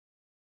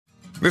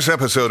This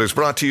episode is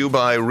brought to you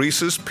by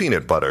Reese's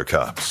Peanut Butter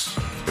Cups.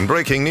 In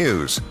breaking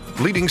news,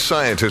 leading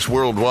scientists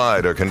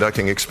worldwide are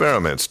conducting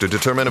experiments to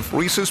determine if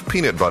Reese's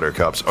Peanut Butter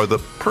Cups are the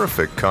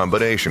perfect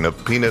combination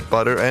of peanut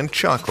butter and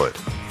chocolate.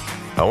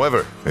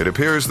 However, it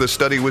appears the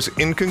study was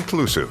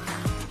inconclusive,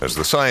 as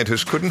the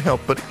scientists couldn't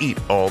help but eat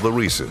all the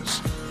Reese's.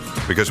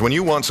 Because when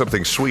you want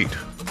something sweet,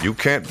 you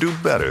can't do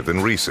better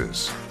than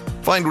Reese's.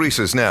 Find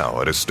Reese's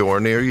now at a store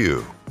near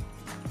you.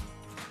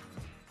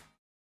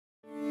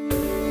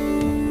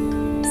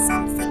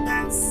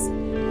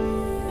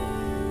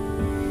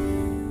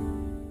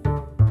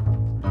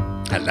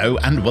 Hello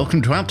and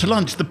welcome to Out to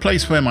Lunch, the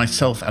place where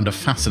myself and a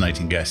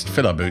fascinating guest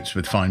fill our boots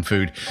with fine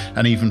food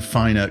and even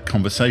finer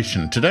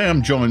conversation. Today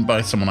I'm joined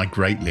by someone I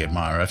greatly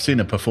admire. I've seen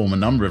her perform a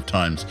number of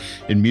times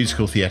in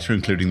musical theatre,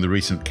 including the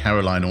recent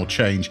Caroline or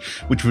Change,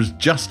 which was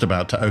just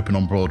about to open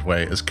on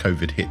Broadway as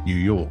COVID hit New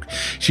York.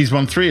 She's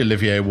won 3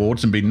 Olivier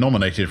Awards and been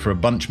nominated for a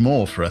bunch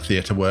more for her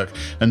theatre work,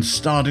 and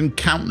starred in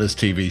countless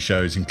TV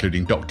shows,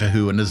 including Doctor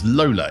Who and as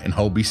Lola in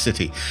Holby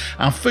City.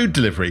 Our food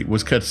delivery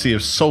was courtesy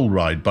of Soul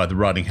Ride by the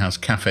Riding House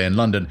Cafe in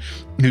London,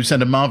 who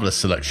sent a marvellous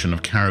selection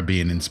of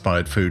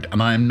Caribbean-inspired food,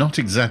 and I am not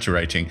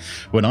exaggerating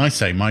when I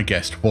say my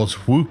guest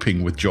was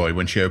whooping with joy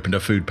when she opened her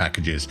food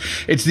packages.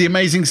 It's the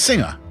amazing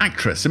singer,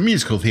 actress and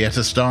musical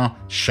theatre star,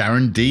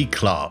 Sharon D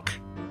Clarke.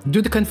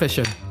 Do the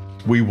confession.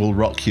 We Will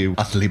Rock You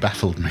utterly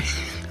baffled me.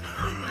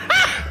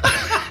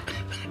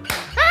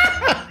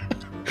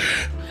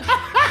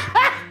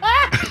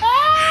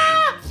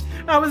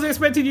 I was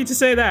expecting you to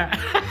say that.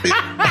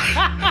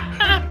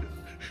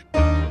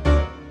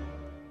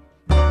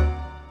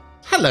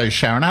 Hello,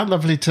 Sharon. How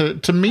lovely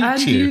to meet and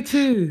you. You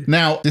too.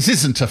 Now, this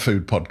isn't a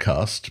food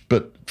podcast,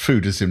 but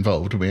food is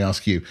involved, and we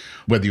ask you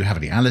whether you have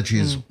any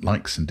allergies,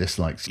 likes and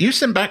dislikes. You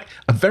sent back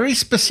a very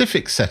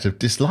specific set of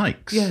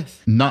dislikes.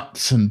 Yes.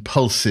 Nuts and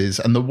pulses,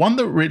 and the one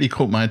that really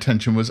caught my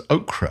attention was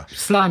okra.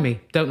 Slimy.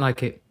 Don't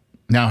like it.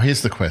 Now,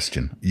 here's the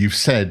question. You've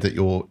said that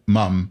your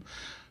mum,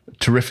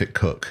 terrific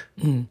cook,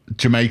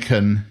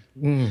 Jamaican.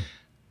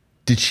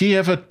 Did she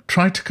ever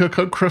try to cook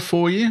okra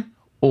for you?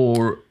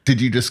 Or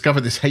did you discover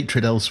this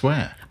hatred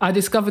elsewhere? I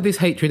discovered this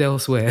hatred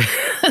elsewhere.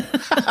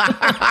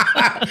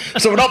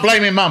 So we're not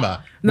blaming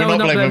Mama. No, we're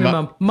not blaming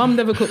Mum. Mum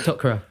never cooked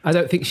okra. I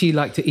don't think she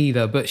liked it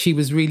either, but she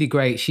was really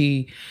great.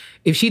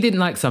 If she didn't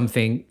like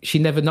something, she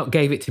never not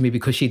gave it to me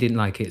because she didn't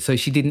like it. So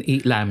she didn't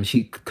eat lamb.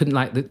 She didn't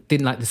like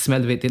the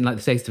smell of it, didn't like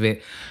the taste of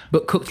it,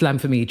 but cooked lamb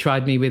for me,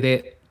 tried me with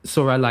it,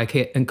 saw I like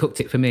it and cooked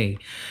it for me.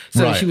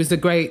 So Right. She was a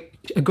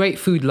great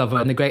food lover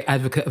and a great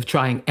advocate of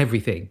trying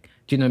everything.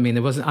 Do you know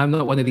what I mean? I'm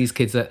not one of these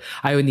kids that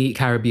I only eat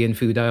Caribbean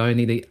food.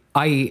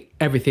 I eat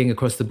everything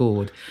across the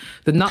board.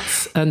 The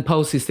nuts and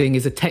pulses thing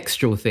is a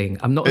textural thing.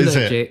 I'm not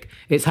allergic.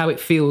 It's how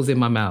it feels in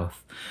my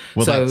mouth.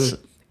 Well, so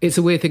it's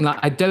a weird thing. Like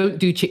I don't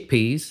do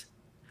chickpeas,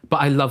 but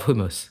I love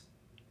hummus.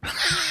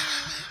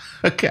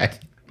 Okay.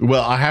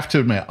 Well, I have to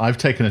admit, I've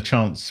taken a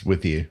chance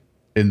with you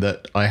in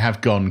that I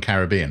have gone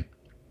Caribbean.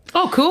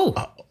 Oh, cool.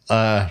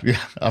 Yeah,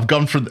 I've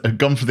gone for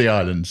the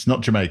islands, not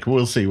Jamaica.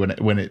 We'll see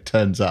when it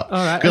turns up.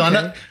 All right. 'Cause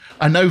Okay.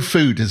 I know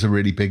food is a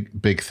really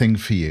big thing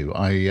for you.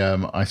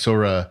 I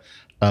saw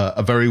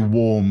a very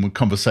warm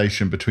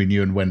conversation between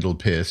you and Wendell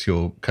Pierce,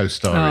 your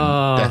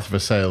co-star in Death of a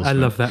Salesman. I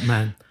love that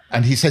man.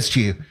 And he says to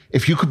you,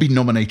 if you could be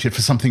nominated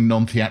for something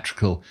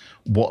non-theatrical,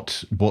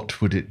 what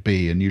would it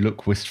be? And you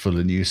look wistful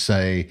and you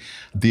say,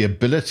 the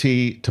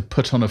ability to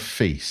put on a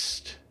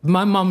feast.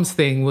 My mum's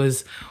thing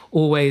was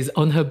always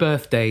on her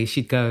birthday,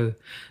 she'd go,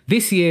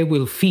 this year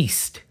we'll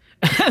feast.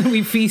 And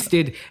we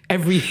feasted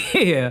every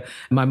year.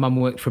 My mum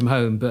worked from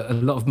home, but a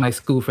lot of my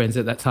school friends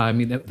at that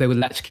time, they were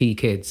latchkey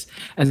kids.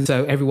 And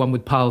so everyone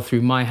would pile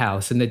through my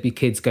house and there'd be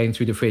kids going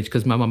through the fridge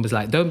because my mum was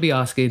like, don't be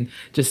asking.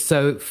 Just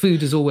so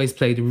food has always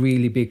played a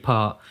really big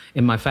part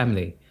in my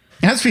family.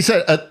 As we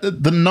said,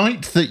 the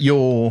night that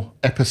your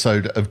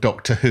episode of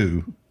Doctor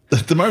Who,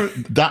 the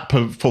moment that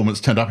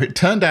performance turned up, it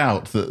turned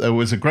out that there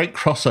was a great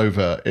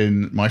crossover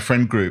in my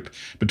friend group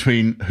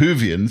between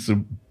Whovians,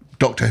 the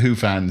Doctor Who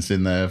fans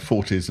in their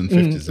 40s and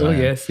 50s. Oh,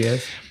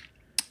 yes.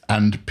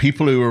 And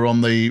people who were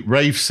on the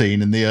rave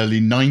scene in the early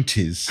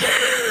 90s.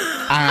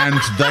 And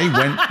they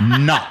went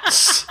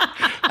nuts.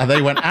 And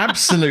they went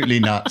absolutely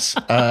nuts.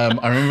 I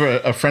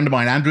remember a friend of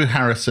mine, Andrew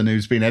Harrison,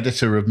 who's been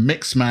editor of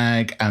Mix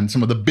Mag and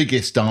some of the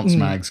biggest dance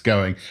mags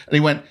going. And he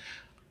went,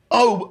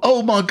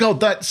 oh my God,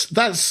 that's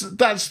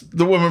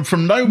the woman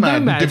from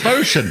Nomad.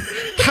 Devotion.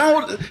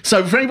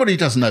 So for anybody who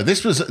doesn't know,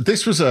 this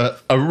was a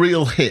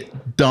real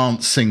hit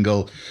dance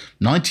single,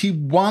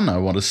 91, I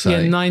want to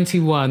say. Yeah,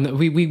 91.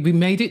 We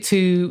made it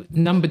to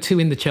number 2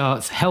 in the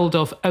charts, held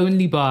off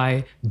only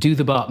by Do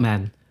the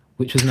Bartman,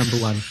 which was number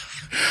 1.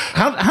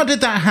 How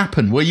did that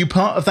happen? Were you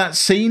part of that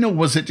scene, or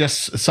was it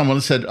just someone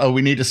said, "Oh,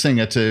 we need a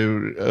singer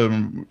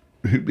to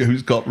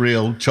who's got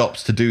real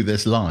chops to do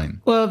this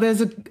line"? Well, there's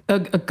a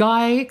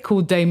guy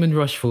called Damon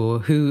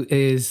Rochefort who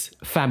is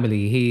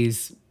family.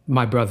 He's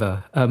my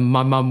brother. When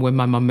my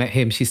mum met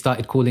him, she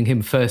started calling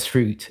him First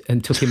Fruit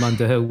and took him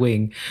under her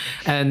wing.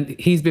 And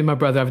he's been my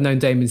brother. I've known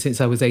Damon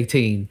since I was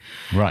 18.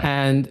 Right.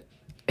 And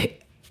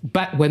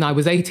back when I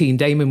was 18,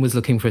 Damon was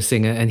looking for a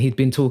singer, and he'd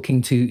been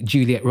talking to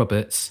Juliet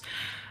Roberts,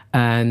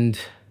 and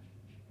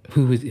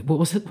what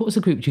was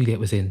the group Juliet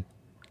was in?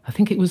 I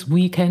think it was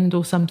Weekend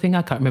or something.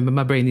 I can't remember.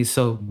 My brain is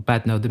so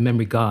bad now, the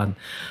memory gone.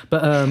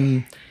 But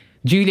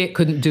Juliet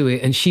couldn't do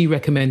it, and she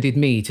recommended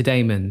me to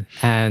Damon,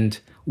 and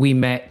we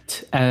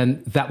met,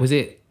 and that was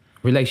it.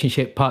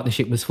 Relationship,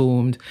 partnership was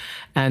formed,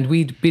 and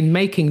we'd been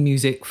making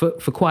music for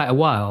quite a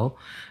while,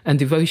 and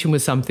Devotion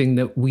was something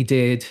that we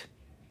did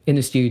in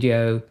the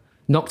studio,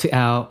 knocked it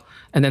out,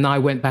 and then I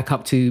went back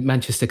up to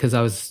Manchester because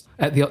I was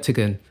at the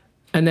Octagon,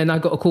 and then I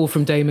got a call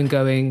from Damon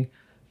going,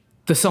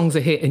 the song's a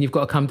hit and you've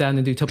got to come down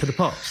and do Top of the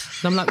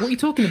Pops. And I'm like, what are you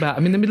talking about?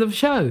 I'm in the middle of a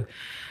show.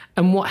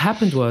 And what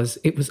happened was,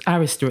 it was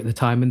Arista at the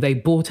time, and they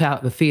bought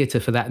out the theatre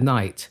for that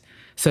night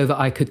so that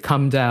I could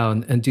come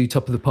down and do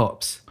Top of the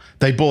Pops.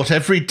 They bought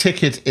every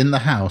ticket in the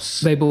house.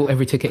 They bought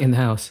every ticket in the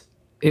house.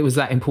 It was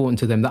that important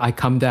to them that I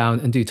come down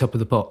and do Top of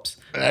the Pops.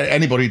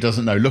 Anybody who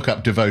doesn't know, look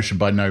up Devotion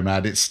by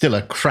Nomad. It's still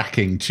a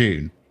cracking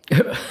tune.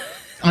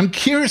 I'm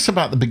curious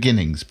about the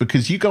beginnings,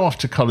 because you go off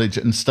to college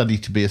and study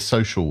to be a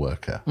social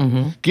worker.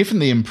 Mm-hmm. Given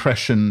the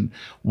impression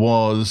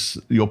was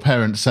your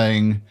parents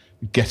saying,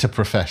 get a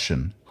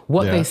profession.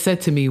 What they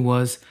said to me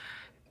was,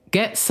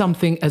 get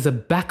something as a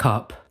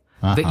backup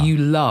that you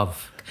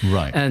love.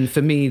 Right. And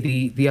for me,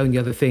 the only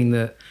other thing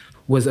that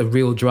was a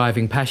real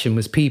driving passion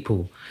was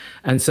people.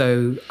 And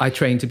so I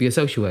trained to be a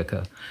social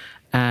worker.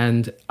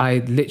 And I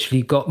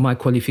literally got my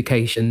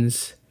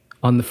qualifications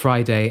on the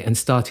Friday and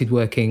started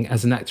working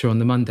as an actor on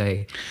the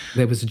Monday.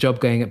 There was a job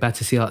going at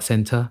Battersea Arts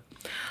Centre.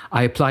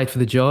 I applied for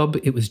the job.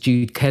 It was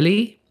Jude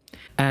Kelly,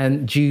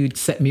 and Jude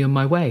set me on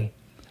my way.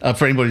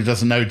 For anybody who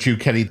doesn't know, Jude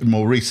Kelly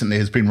more recently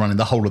has been running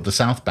the whole of the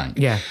South Bank.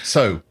 Yeah.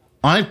 So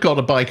I've got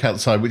a bike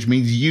outside, which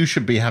means you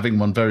should be having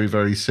one very,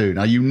 very soon.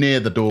 Are you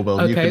near the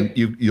doorbell? Okay.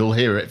 You'll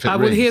hear it if it I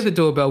rings. will hear the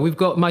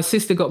doorbell. My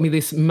sister got me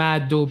this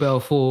mad doorbell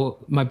for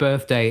my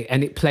birthday,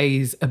 and it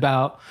plays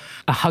about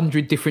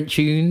 100 different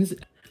tunes.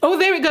 Oh,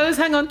 there it goes.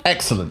 Hang on.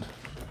 Excellent.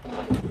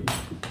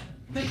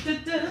 I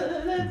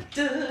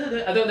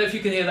don't know if you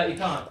can hear that. You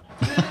can't.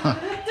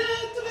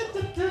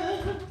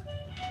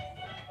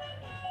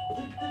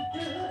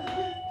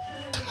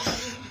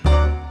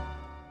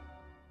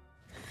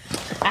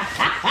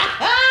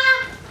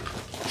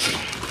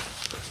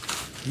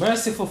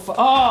 Merciful.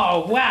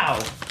 Oh, wow.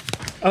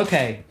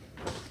 Okay.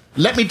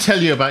 Let me tell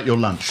you about your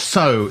lunch.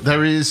 So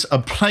there is a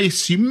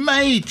place, you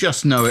may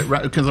just know it,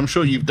 because I'm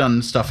sure you've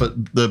done stuff at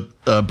the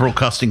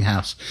Broadcasting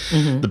House,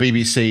 the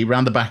BBC.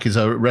 Round the back is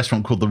a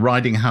restaurant called the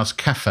Riding House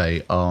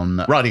Cafe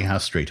on Riding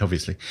House Street,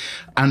 obviously.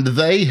 And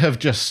they have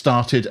just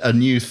started a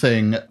new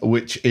thing,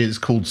 which is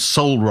called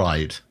Soul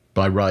Ride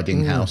by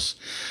Riding House.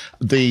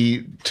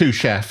 The two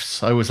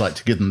chefs, I always like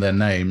to give them their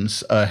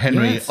names,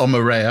 Henry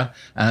Omorea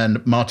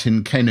and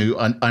Martin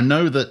Kenu. I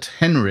know that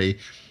Henry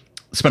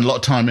spent a lot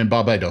of time in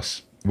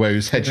Barbados, where he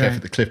was head chef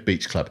at the Cliff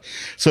Beach Club.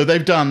 So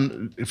they've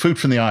done food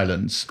from the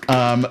islands.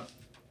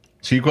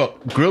 So you've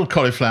got grilled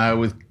cauliflower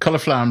with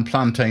cauliflower and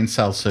plantain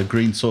salsa,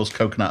 green sauce,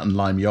 coconut and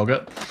lime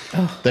yogurt.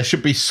 Oh. There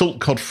should be salt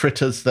cod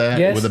fritters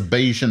there with a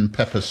Bajan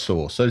pepper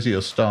sauce. Those are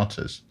your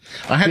starters.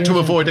 I had to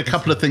avoid a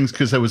couple of things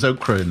because there was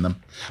okra in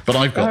them, but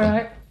I've got them.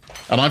 Right.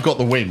 And I've got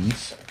the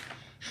wings.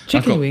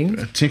 Chicken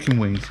wings? Chicken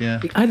wings,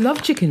 yeah. I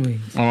love chicken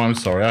wings. Oh, I'm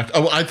sorry.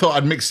 I thought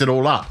I'd mixed it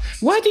all up.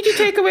 Why did you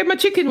take away my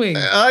chicken wings?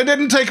 I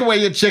didn't take away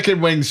your chicken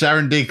wings,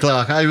 Sharon D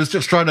Clarke. I was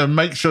just trying to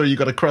make sure you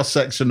got a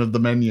cross-section of the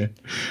menu.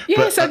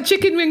 Yes, and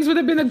chicken wings would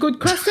have been a good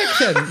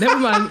cross-section. Never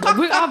mind.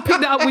 I'll pick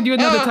that up with you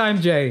another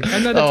time, Jay.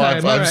 Another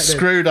time. I've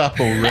screwed up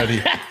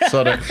already.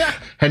 Sorry.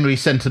 Henry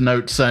sent a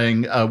note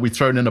saying, we've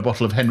thrown in a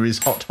bottle of Henry's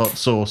hot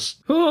sauce.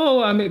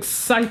 Oh, I'm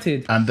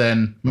excited. And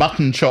then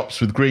mutton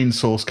chops with green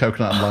sauce,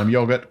 coconut and lime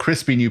yogurt,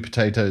 crispy new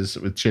potatoes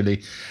with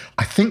chili.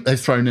 I think they've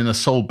thrown in a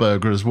soul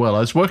burger as well. I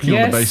was working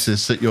on the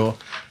basis that your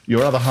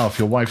other half,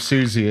 your wife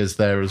Susie, is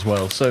there as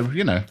well. So,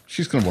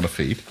 she's going to want to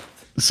feed.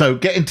 So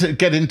get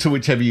into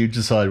whichever you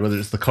decide, whether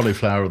it's the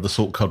cauliflower or the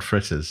salt cod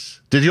fritters.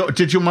 Did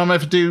your mum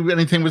ever do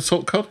anything with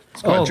salt cod?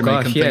 It's quite a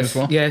Jamaican thing as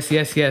well.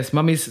 Yes.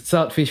 Mummy's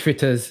saltfish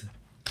fritters.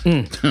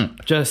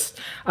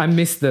 I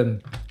miss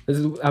them.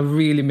 I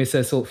really miss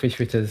her saltfish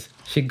fritters.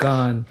 She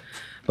gone,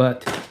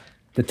 but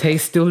the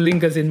taste still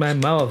lingers in my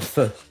mouth.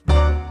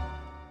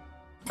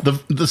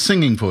 The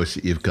singing voice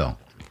that you've got,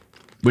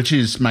 which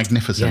is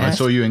magnificent. Yes. I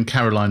saw you in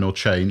Caroline or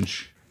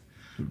Change.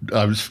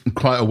 I was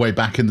quite a way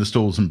back in the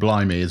stalls, and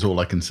blimey is all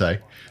I can say.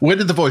 Where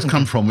did the voice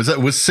come from?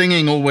 Was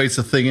singing always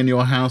a thing in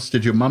your house?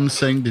 Did your mum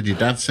sing? Did your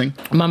dad sing?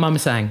 My mum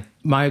sang.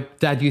 My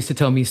dad used to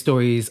tell me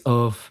stories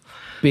of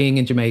being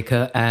in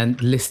Jamaica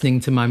and listening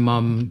to my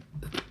mum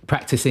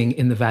practicing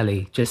in the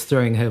valley, just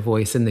throwing her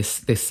voice and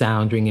this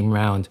sound ringing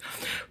round.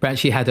 But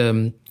she had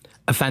a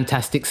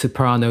fantastic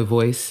soprano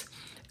voice.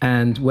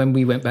 And when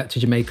we went back to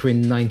Jamaica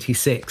in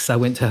 '96, I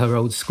went to her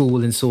old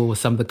school and saw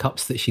some of the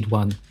cups that she'd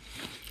won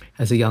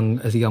as a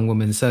young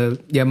woman. So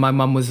yeah, my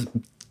mum was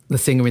the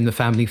singer in the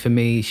family for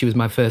me. She was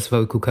my first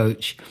vocal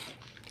coach.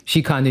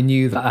 She kind of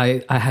knew that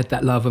I had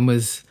that love and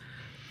was,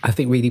 I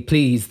think, really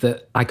pleased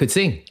that I could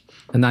sing.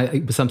 and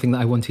it was something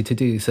that I wanted to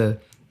do. So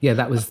yeah,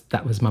 that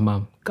was my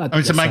mum. God,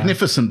 it's a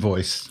magnificent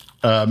voice.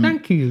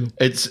 Thank you.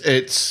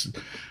 It's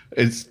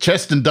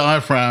chest and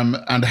diaphragm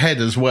and head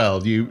as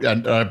well. You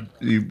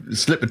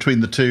slip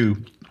between the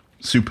two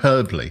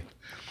superbly.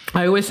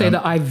 I always say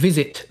that I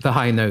visit the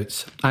high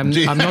notes. I'm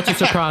not a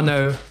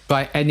soprano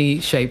by any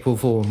shape or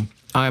form.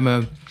 I'm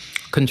a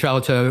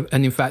contralto,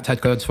 and in fact,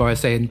 I'd go as far as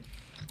saying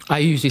I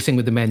usually sing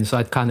with the men, so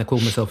I'd kind of call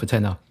myself a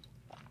tenor.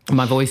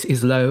 My voice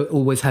is low,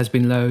 always has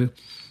been low.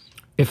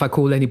 If I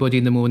call anybody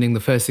in the morning, the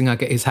first thing I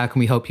get is, "How can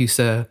we help you,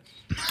 sir?"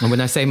 And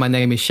when I say my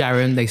name is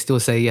Sharon, they still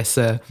say, "Yes,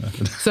 sir."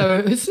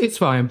 So it's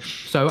fine.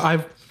 So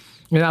I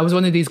was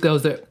one of these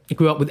girls that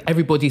grew up with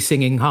everybody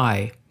singing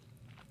high.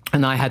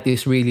 And I had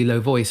this really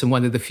low voice. And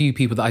one of the few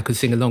people that I could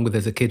sing along with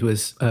as a kid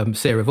was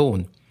Sarah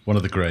Vaughan. One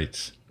of the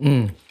greats.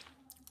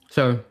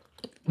 So,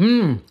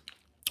 the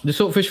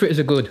saltfish fritters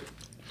are good.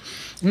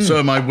 So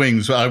are my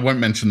wings. I won't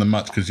mention them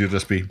much because you'll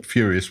just be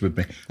furious with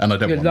me. And I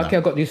don't want that. You're lucky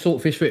I got these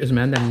saltfish fritters,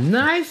 man. They're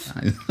nice.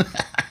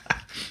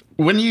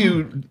 When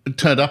you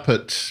turned up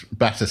at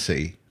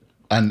Battersea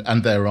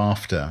and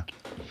thereafter,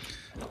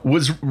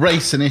 was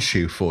race an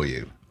issue for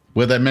you?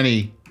 Were there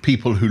many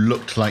people who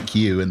looked like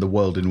you in the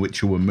world in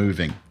which you were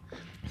moving?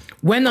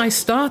 When I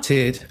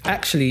started,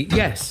 actually,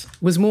 yes.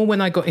 It was more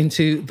when I got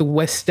into the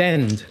West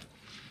End,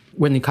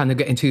 when you kind of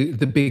get into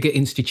the bigger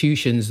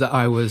institutions, that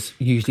I was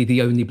usually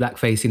the only black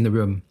face in the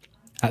room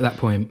at that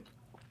point.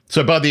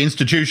 So by the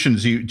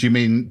institutions, do you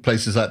mean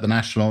places like the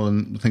National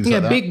and things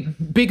like that? Yeah,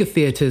 bigger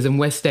theatres and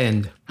West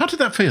End. How did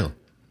that feel?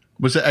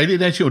 Was it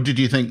alienating, or did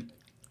you think,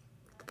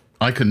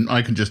 I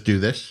can just do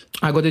this?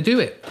 I got to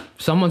do it.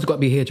 Someone's got to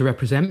be here to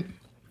represent.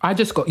 I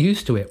just got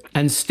used to it.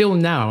 And still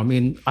now, I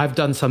mean, I've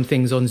done some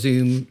things on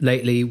Zoom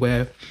lately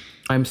where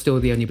I'm still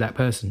the only black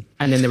person.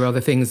 And then there are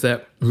other things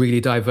that really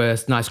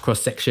diverse, nice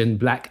cross-section,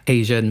 black,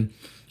 Asian,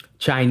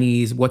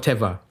 Chinese,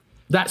 whatever.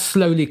 That's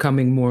slowly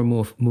coming more and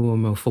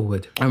more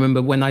forward. I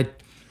remember when I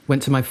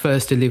went to my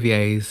first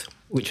Olivier's,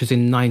 which was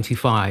in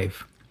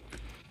 95,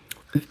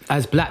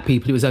 as black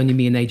people, it was only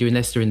me and Adrian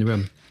Lester in the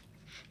room.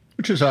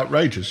 Which is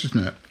outrageous,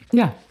 isn't it?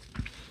 Yeah.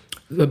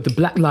 The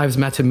Black Lives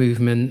Matter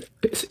movement,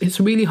 it's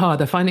really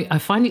hard. I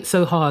find it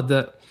so hard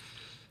that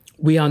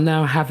we are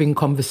now having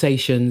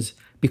conversations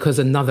because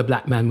another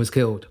black man was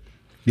killed.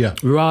 Yeah.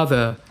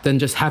 Rather than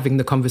just having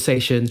the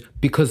conversation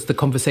because the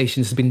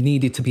conversation has been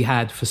needed to be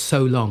had for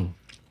so long.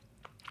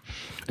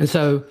 And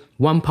so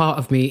one part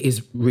of me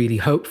is really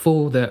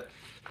hopeful that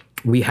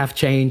we have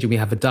change and we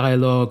have a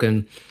dialogue,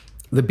 and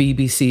the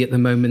BBC at the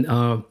moment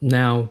are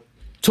now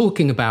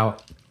talking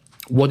about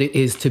what it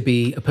is to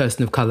be a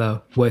person of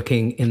colour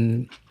working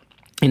in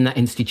that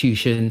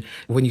institution.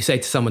 When you say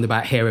to someone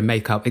about hair and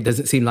makeup, it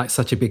doesn't seem like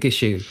such a big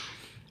issue.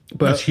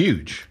 But that's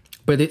huge.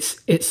 But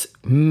it's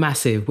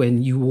massive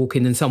when you walk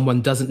in and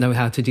someone doesn't know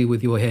how to deal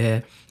with your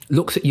hair,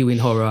 looks at you in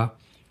horror,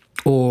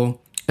 or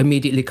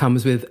immediately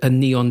comes with a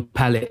neon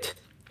palette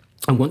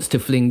and wants to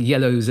fling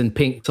yellows and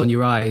pinks on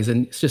your eyes.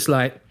 And it's just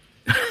like,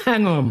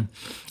 hang on.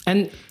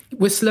 And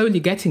we're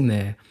slowly getting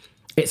there.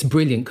 It's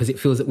brilliant because it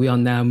feels that we are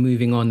now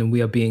moving on and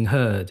we are being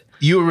heard.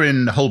 You were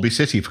in Holby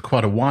City for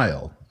quite a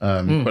while,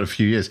 quite a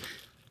few years.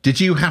 Did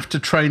you have to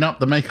train up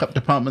the makeup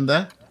department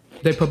there?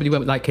 They probably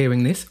won't like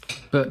hearing this,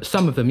 but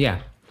some of them,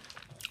 yeah.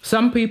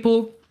 Some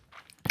people,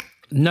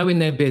 knowing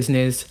their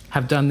business,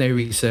 have done their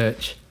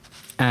research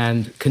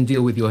and can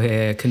deal with your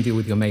hair, can deal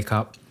with your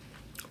makeup.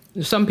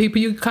 Some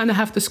people, you kind of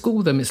have to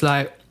school them. It's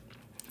like,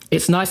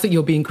 it's nice that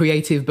you're being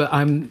creative, but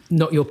I'm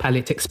not your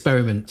palette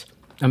experiment.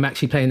 I'm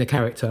actually playing a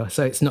character.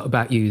 So it's not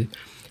about you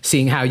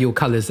seeing how your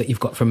colours that you've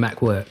got from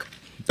MAC work.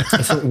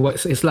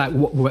 It's like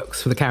what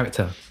works for the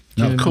character.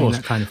 No, of course.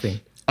 That kind of thing.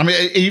 I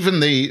mean,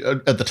 even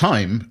at the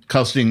time,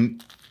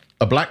 casting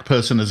a black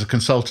person as a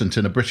consultant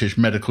in a British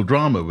medical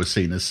drama was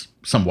seen as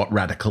somewhat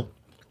radical.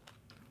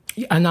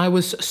 And I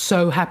was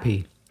so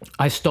happy.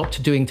 I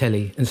stopped doing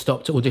telly and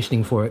stopped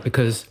auditioning for it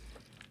because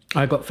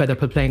I got fed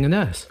up of playing a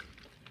nurse.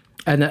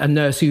 And a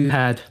nurse who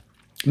had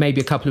maybe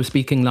a couple of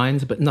speaking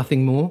lines, but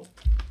nothing more.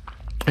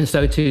 And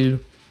so to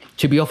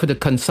be offered a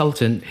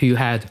consultant who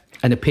had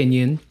an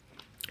opinion,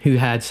 who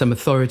had some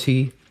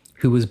authority,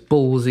 who was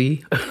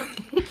ballsy,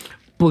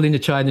 bull in a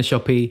china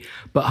shoppy,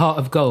 but heart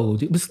of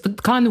gold. It was the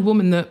kind of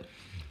woman that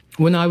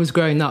when I was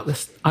growing up,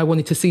 I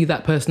wanted to see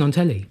that person on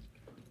telly.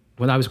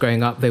 When I was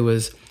growing up, there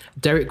was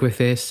Derek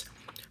Griffiths,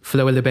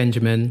 Floella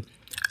Benjamin,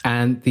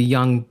 and the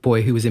young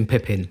boy who was in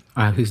Pippin,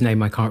 whose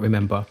name I can't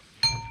remember.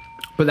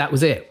 But that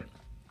was it.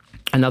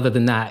 And other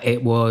than that,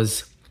 it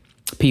was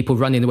people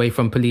running away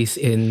from police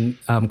in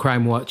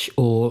Crime Watch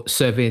or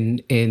serving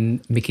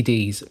in Mickey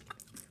D's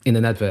in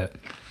an advert.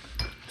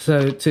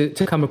 So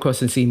to come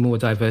across and see more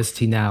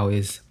diversity now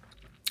is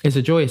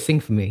a joyous thing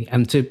for me.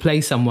 And to play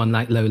someone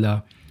like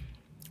Lola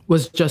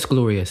was just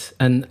glorious.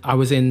 And I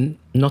was in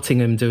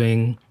Nottingham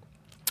doing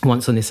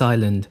Once on This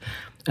Island,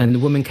 and the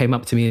woman came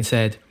up to me and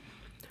said,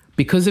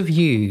 "Because of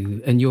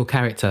you and your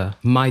character,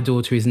 my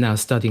daughter is now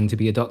studying to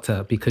be a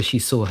doctor because she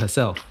saw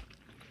herself."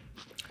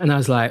 And I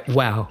was like,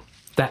 wow,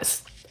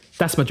 that's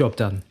my job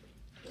done.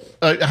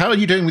 how are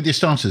you doing with your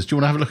starters? Do you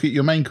want to have a look at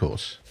your main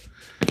course?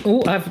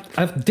 Oh,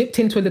 I've dipped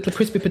into a little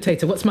crispy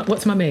potato.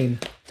 What's my main?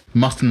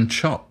 Mutton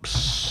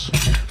chops.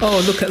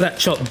 Oh, look at that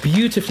chop,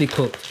 beautifully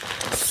cooked.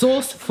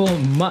 Sauce for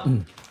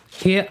mutton.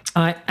 Here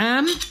I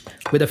am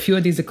with a few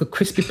of these little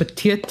crispy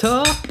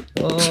potato.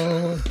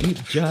 Oh,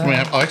 deep jar. I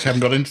actually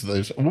haven't got into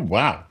those. Oh,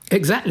 wow.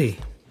 Exactly.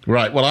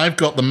 Right, well, I've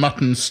got the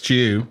mutton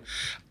stew,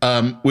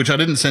 which I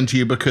didn't send to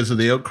you because of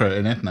the okra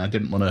in it, and I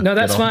didn't want to. No,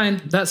 that's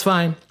fine. That's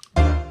fine.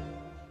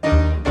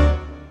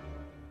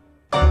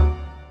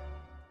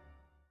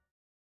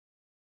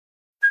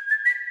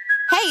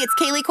 Hey, it's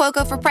Kaylee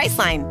Cuoco for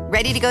Priceline.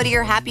 Ready to go to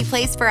your happy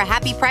place for a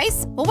happy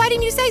price? Well, why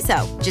didn't you say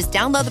so? Just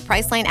download the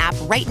Priceline app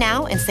right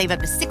now and save up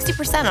to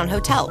 60% on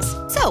hotels.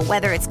 So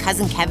whether it's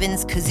Cousin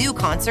Kevin's Kazoo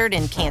Concert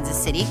in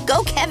Kansas City,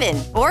 go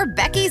Kevin, or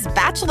Becky's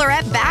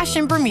Bachelorette Bash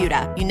in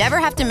Bermuda, you never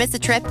have to miss a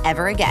trip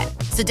ever again.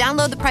 So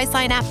download the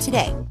Priceline app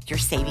today. Your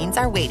savings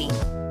are waiting.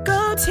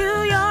 Go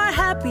to your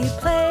happy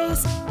place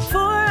for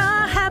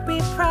a happy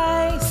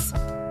price.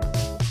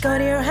 Go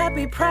to your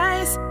happy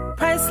price,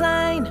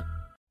 Priceline.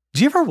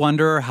 Do you ever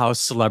wonder how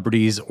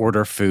celebrities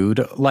order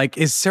food? Like,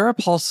 is Sarah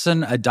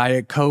Paulson a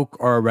Diet Coke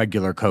or a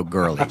regular Coke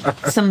girlie?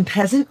 Some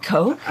peasant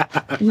Coke?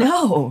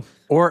 No.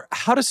 Or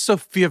how does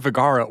Sofia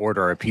Vergara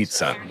order a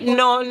pizza?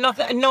 No,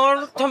 nothing.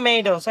 No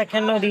tomatoes. I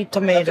cannot eat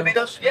tomatoes.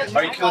 Tomatoes? Yes.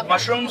 Are you cool with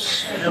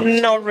mushrooms?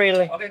 Not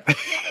really.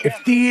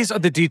 If these are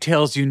the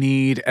details you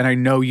need, and I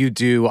know you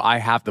do, I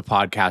have the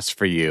podcast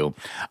for you.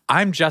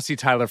 I'm Jesse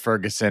Tyler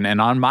Ferguson,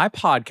 and on my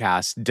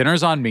podcast,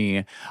 Dinners on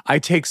Me, I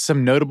take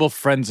some notable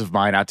friends of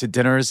mine out to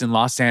dinners in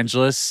Los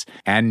Angeles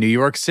and New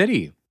York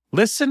City.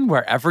 Listen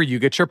wherever you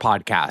get your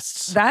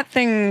podcasts. That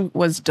thing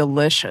was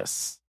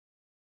delicious.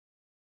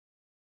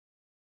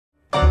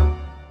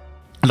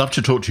 I'd love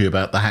to talk to you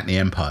about the Hackney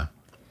Empire.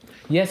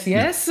 Yes,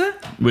 yes.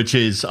 Which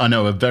is, I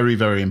know, a very,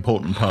 very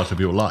important part of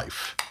your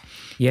life.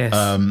 Yes,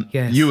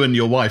 yes. You and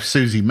your wife,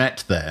 Susie,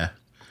 met there,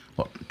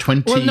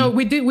 20... Well, no,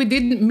 we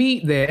didn't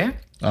meet there,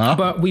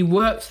 but we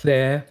worked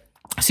there.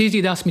 Susie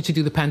had asked me to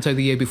do the panto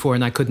the year before,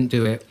 and I couldn't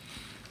do it.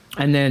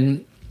 And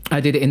then I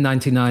did it in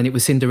 99. It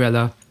was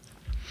Cinderella.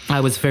 I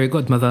was fairy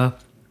godmother.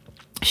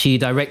 She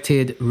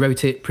directed,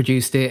 wrote it,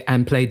 produced it,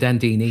 and played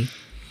Dandini.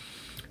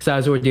 So I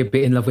was already a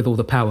bit in love with all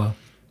the power.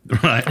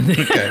 Right.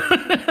 Okay.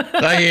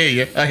 I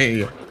hear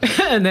you.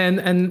 and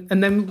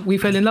then we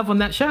fell in love on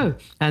that show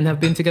and have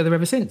been together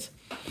ever since.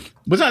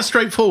 Was that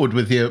straightforward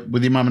with your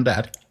mum and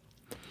dad?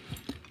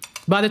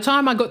 By the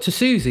time I got to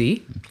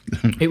Susie,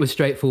 it was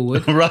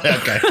straightforward. Right.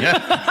 Okay.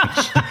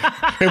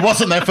 Yeah. It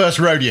wasn't their first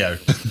rodeo.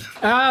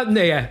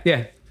 No,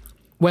 yeah.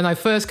 When I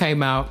first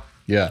came out,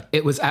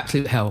 it was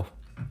absolute hell.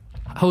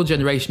 Whole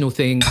generational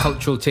thing,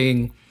 cultural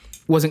thing,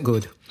 wasn't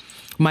good.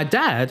 My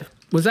dad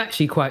was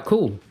actually quite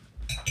cool.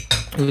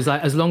 It was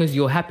like, as long as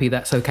you're happy,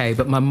 that's okay.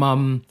 But my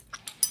mum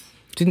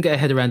didn't get her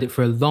head around it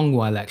for a long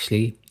while,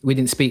 actually. We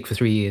didn't speak for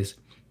 3 years.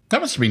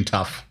 That must have been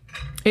tough.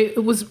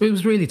 It was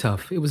really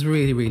tough. It was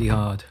really, really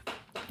hard.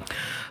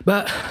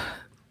 But,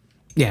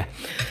 yeah.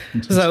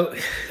 So,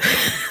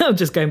 I'm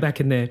just going back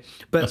in there.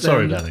 But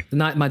sorry, darling. The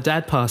night my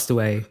dad passed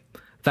away,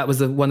 that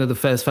was one of the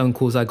first phone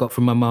calls I got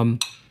from my mum.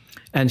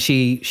 And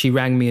she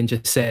rang me and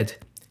just said,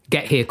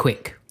 get here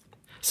quick.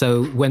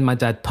 So when my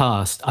dad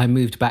passed, I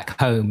moved back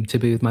home to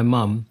be with my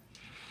mum.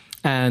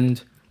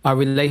 And our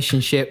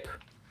relationship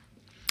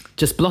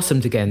just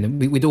blossomed again.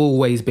 We'd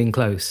always been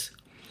close.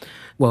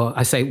 Well,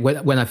 I say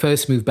when I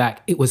first moved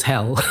back, it was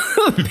hell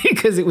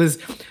because it was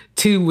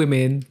two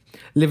women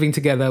living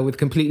together with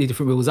completely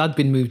different rules. I'd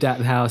been moved out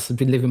of the house, I'd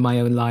been living my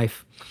own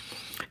life.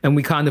 And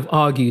we kind of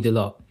argued a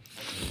lot.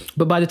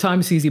 But by the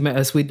time Susie met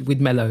us,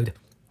 we'd mellowed.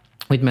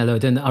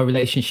 And our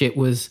relationship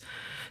was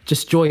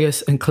just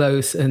joyous and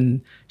close,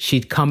 and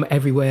she'd come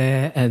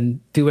everywhere and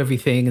do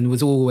everything and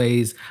was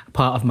always a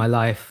part of my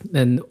life.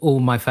 And all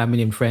my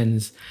family and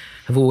friends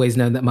have always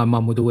known that my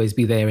mum would always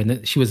be there and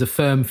that she was a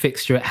firm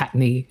fixture at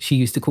Hackney. She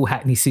used to call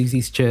Hackney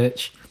Susie's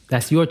church.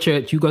 That's your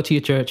church, you go to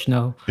your church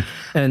now.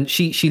 And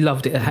she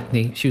loved it at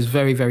Hackney. She was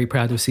very, very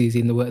proud of Susie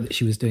and the work that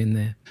she was doing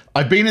there.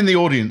 I've been in the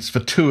audience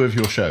for 2 of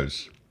your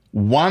shows.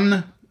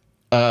 One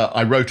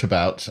I wrote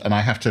about, and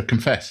I have to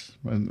confess,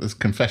 there's a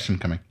confession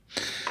coming.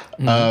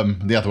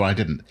 The other one I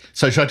didn't.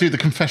 So should I do the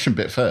confession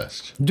bit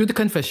first? Do the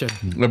confession.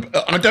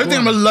 I don't think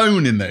I'm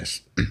alone in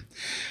this.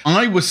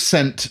 I was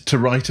sent to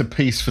write a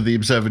piece for the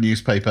Observer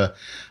newspaper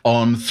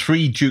on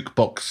 3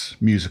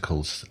 jukebox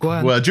musicals. Go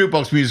on. Well, a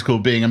jukebox musical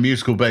being a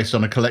musical based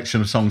on a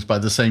collection of songs by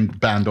the same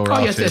band or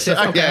artist. Yes.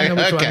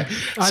 Okay.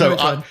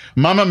 So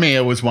Mamma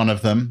Mia was one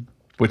of them,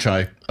 which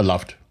I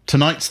loved.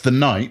 Tonight's the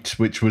Night,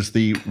 which was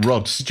the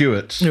Rod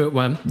Stewart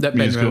one, that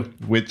musical,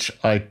 which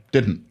I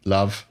didn't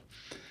love.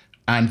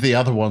 And the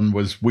other one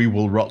was We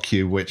Will Rock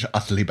You, which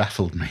utterly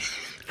baffled me.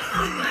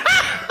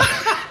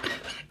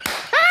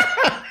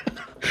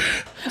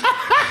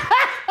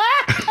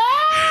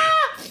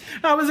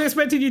 I was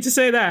expecting you to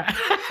say that.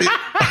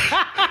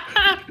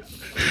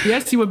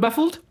 Yes, you were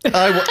baffled?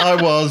 I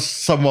was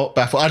somewhat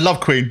baffled. I love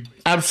Queen.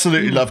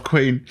 Absolutely love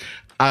Queen.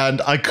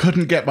 and I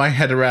couldn't get my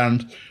head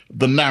around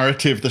the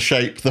narrative, the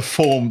shape, the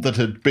form that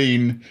had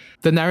been...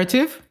 The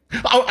narrative?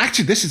 Oh,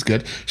 actually, this is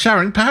good.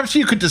 Sharon, perhaps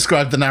you could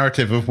describe the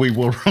narrative of We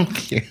Will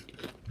Rock You.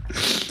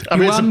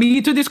 You want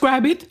me to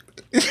describe it?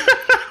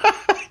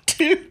 I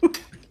do.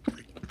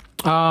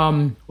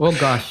 Oh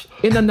gosh.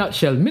 In a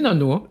nutshell, me no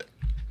know.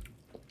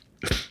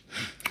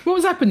 What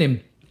was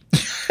happening?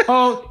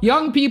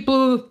 Young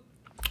people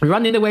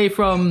running away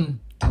from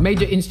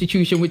major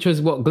institution, which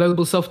was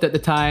Global Soft at the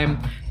time.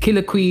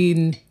 Killer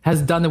Queen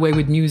has done away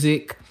with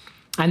music,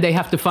 and they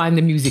have to find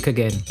the music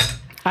again.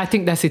 I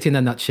think that's it in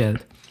a nutshell.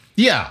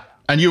 Yeah,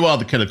 and you are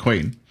the Killer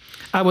Queen.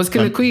 I was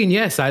Killer Queen,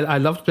 yes. I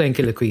loved playing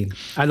Killer Queen.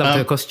 I loved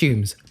her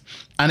costumes.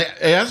 And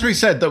as we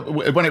said, that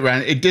when it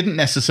ran, it didn't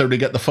necessarily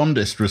get the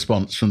fondest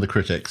response from the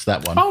critics,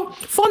 that one. Oh,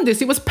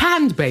 fondest. It was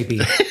panned, baby.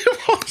 It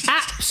was.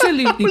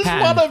 Absolutely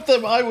panned.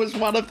 I was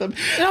one of them.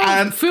 No,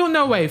 And feel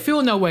no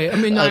way. I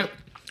mean,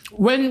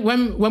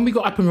 when we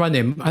got up and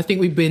running, I think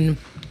we've been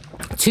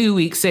 2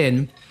 weeks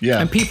in,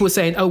 and people were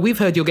saying, "Oh, we've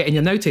heard you're getting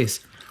your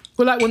notice."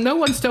 We're like, "Well, no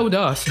one's told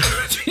us."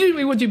 What do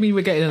you mean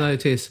we're getting a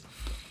notice?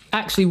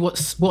 Actually,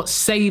 what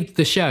saved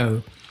the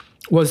show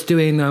was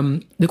doing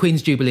the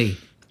Queen's Jubilee.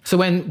 So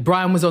when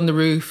Brian was on the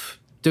roof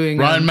doing...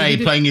 Brian May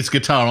playing his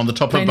guitar on the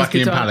top of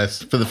Buckingham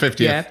Palace for the 50th.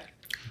 Yeah,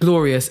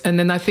 glorious. And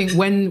then I think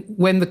when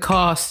the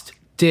cast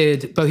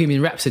did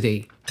Bohemian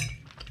Rhapsody,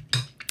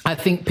 I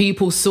think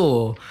people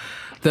saw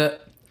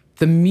that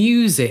the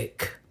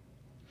music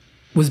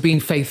was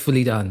being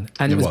faithfully done,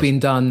 and it was being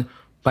done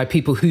by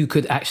people who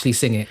could actually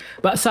sing it.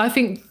 But so I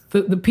think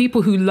the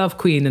people who love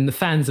Queen and the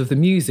fans of the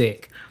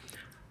music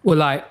were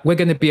like, we're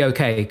going to be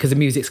okay because the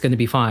music's going to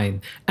be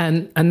fine,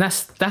 and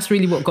that's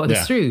really what got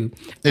us through.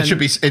 It should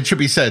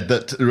be said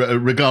that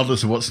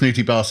regardless of what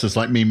snooty bastards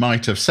like me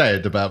might have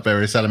said about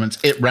various elements,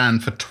 it ran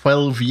for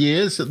 12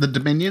 years at the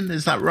Dominion.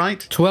 Is that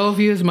right? 12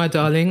 years, my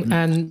darling.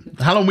 And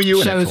how long were you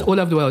in it for? Shows all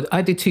over the world.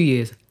 I did 2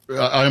 years.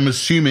 I'm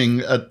assuming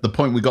at the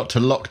point we got to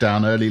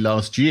lockdown early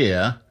last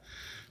year,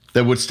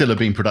 there would still have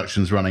been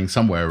productions running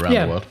somewhere around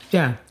the world.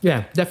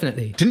 Yeah,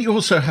 definitely. Didn't you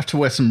also have to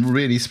wear some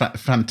really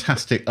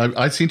fantastic...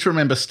 I seem to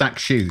remember stacked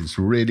shoes,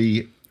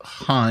 really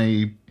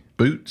high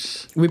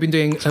boots. We've been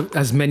doing,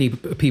 as many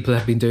people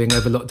have been doing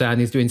over lockdown,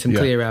 is doing some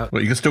clear out.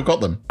 Well, you still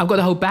got them? I've got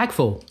a whole bag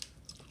full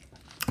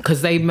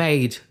because they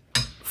made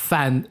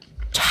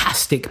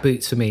fantastic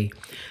boots for me.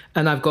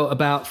 And I've got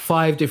about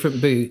 5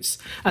 different boots.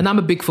 And I'm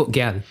a big foot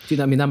gal. Do you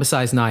know what I mean? I'm a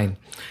size 9.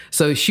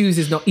 So shoes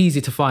is not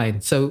easy to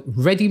find. So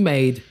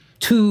ready-made...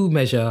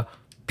 2-measure,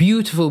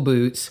 beautiful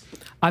boots.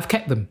 I've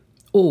kept them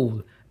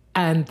all,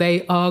 and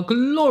they are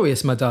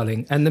glorious, my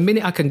darling. And the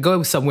minute I can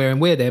go somewhere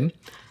and wear them,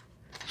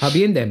 I'll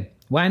be in them.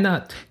 Why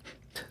not?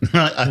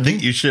 I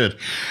think you should.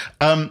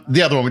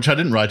 The other one, which I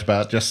didn't write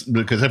about just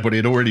because everybody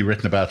had already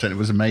written about it, and it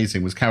was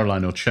amazing, was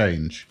Caroline or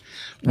Change,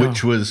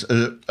 which was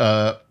an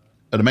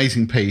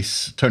amazing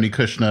piece. Tony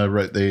Kushner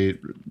wrote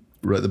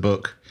the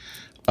book.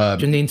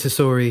 Janine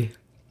Tesori.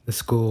 The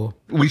score.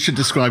 We should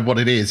describe what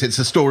it is. It's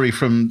a story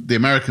from the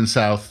American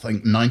South, I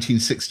think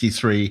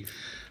 1963,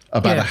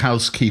 about a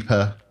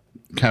housekeeper,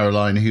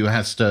 Caroline, who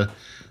has to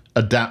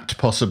adapt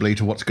possibly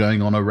to what's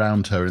going on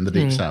around her in the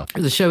Deep South.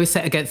 The show is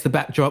set against the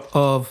backdrop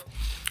of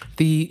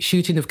the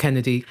shooting of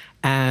Kennedy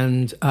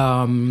and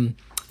the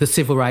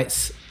civil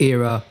rights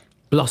era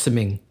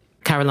blossoming.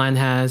 Caroline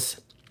has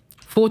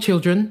 4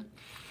 children.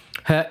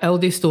 Her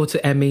eldest daughter,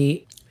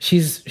 Emmy,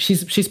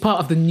 She's part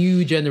of the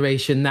new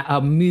generation that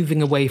are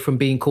moving away from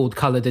being called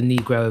coloured and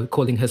Negro,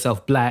 calling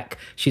herself black.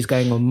 She's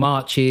going on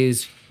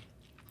marches.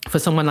 For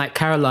someone like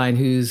Caroline,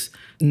 who's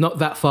not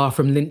that far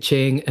from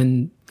lynching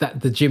and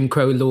the Jim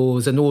Crow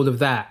laws and all of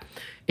that,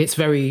 it's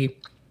very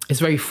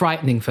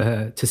frightening for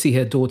her to see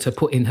her daughter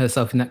putting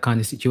herself in that kind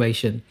of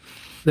situation.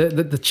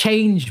 The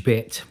change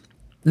bit,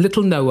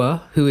 little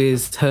Noah, who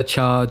is her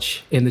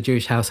charge in the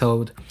Jewish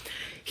household,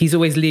 he's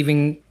always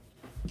leaving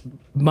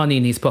money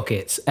in his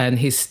pockets, and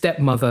his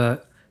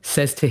stepmother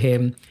says to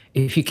him,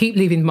 if you keep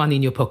leaving money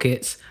in your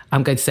pockets,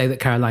 I'm going to say that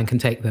Caroline can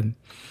take them.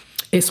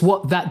 It's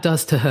what that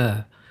does to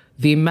her,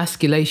 the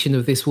emasculation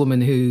of this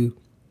woman who,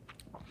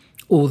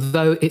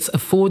 although it's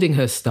affording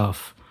her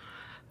stuff,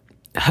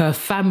 her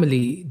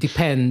family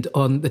depend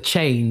on the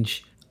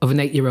change of an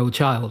 8-year-old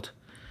child.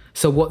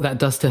 So what that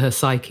does to her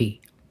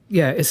psyche.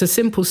 Yeah, it's a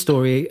simple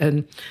story,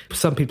 and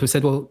some people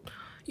said, well,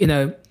 you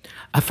know,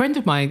 a friend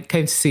of mine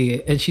came to see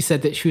it, and she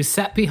said that she was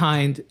sat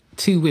behind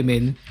 2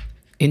 women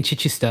in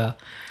Chichester,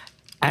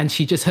 and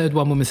she just heard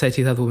one woman say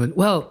to the other woman,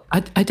 well,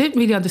 I don't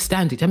really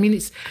understand it. I mean,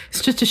 it's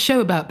just a show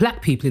about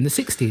black people in the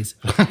 60s.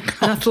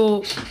 And I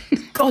thought,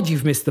 God,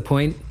 you've missed the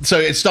point. So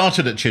it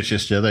started at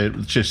Chichester.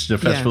 The Chichester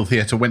Festival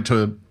Theatre went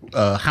to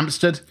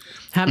Hampstead,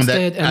 and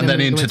then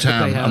into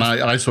town, and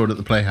I saw it at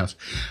the Playhouse.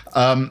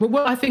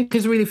 What I think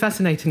is really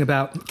fascinating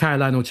about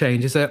Caroline or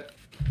Change is that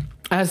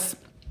as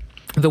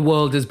the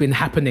world has been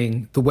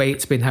happening the way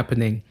it's been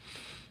happening,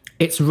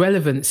 its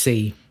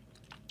relevancy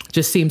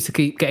just seems to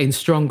keep getting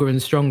stronger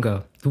and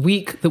stronger. The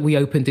week that we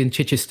opened in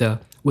Chichester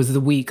was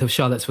the week of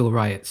Charlottesville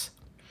riots.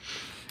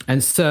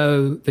 And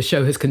so the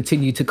show has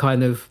continued to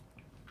kind of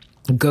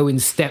go in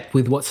step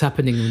with what's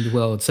happening in the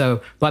world.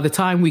 So by the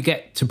time we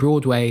get to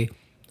Broadway,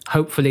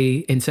 hopefully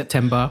in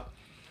September,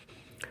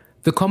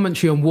 the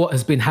commentary on what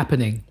has been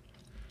happening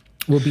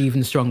will be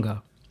even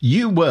stronger.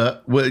 You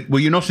were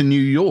you not in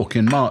New York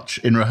in March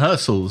in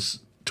rehearsals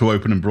to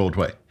open in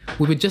Broadway?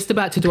 We were just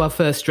about to do our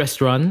first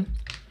dress run.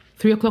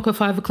 3 o'clock or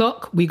 5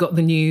 o'clock, we got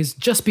the news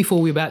just before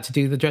we were about to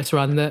do the dress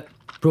run that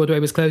Broadway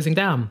was closing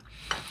down.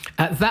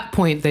 At that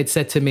point, they'd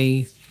said to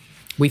me,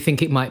 we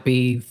think it might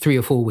be 3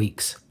 or 4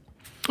 weeks.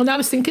 And I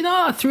was thinking,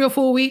 3 or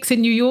 4 weeks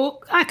in New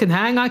York, I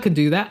can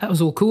do that. That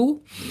was all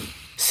cool.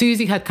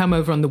 Susie had come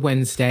over on the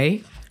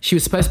Wednesday. She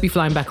was supposed to be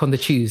flying back on the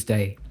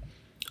Tuesday.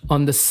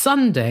 On the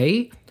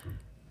Sunday,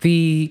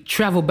 the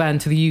travel ban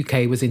to the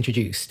UK was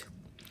introduced.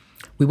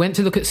 We went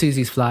to look at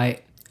Susie's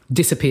flight,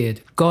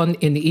 disappeared, gone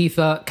in the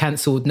ether,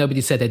 cancelled, nobody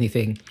said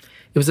anything.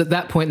 It was at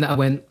that point that I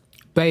went,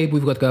 babe,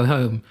 we've got to go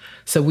home.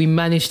 So we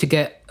managed to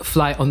get a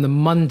flight on the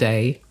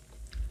Monday,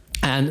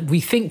 and we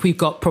think we've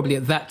got probably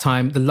at that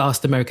time the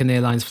last American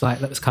Airlines flight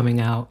that was coming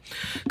out,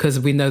 because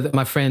we know that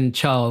my friend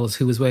Charles,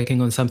 who was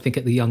working on something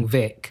at the Young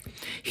Vic,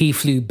 he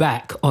flew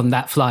back on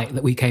that flight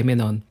that we came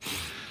in on.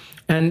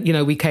 And,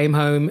 we came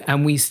home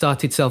and we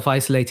started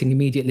self-isolating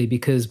immediately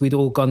because we'd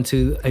all gone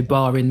to a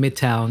bar in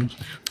Midtown.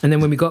 And then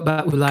when we got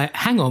back, we were like,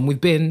 hang on,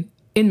 we've been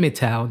in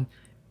Midtown,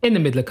 in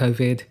the middle of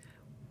COVID,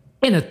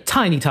 in a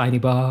tiny, tiny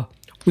bar.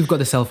 We've got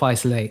to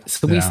self-isolate.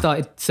 So we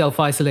started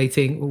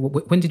self-isolating.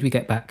 When did we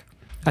get back?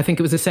 I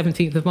think it was the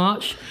 17th of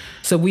March.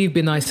 So we've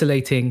been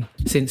isolating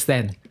since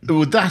then.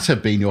 Would that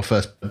have been your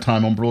first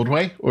time on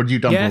Broadway? Or had you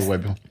done Broadway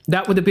before?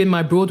 That would have been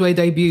my Broadway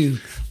debut.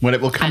 Well, it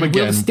will come and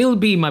again. It will still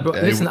be my...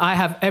 Listen, I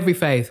have every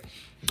faith.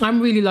 I'm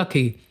really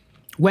lucky.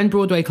 When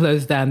Broadway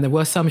closed down, there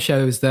were some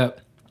shows that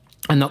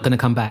are not going to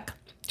come back.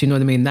 Do you know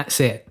what I mean? That's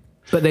it.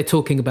 But they're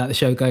talking about the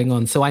show going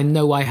on. So I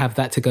know I have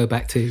that to go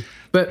back to.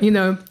 But,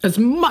 as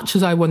much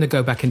as I want to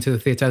go back into the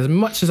theatre, as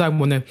much as I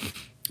want to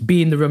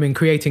be in the room and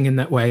creating in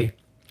that way,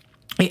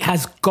 it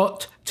has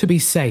got to be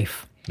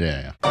safe.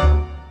 Yeah.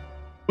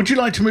 Would you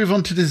like to move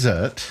on to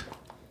dessert?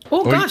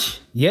 Oh, gosh.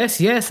 Yes.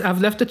 I've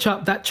left a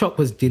chop. That chop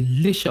was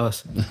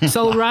delicious.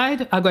 Soul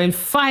Ride, I'm going to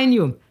fine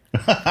you.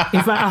 In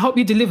fact, I hope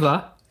you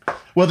deliver.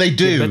 Well, they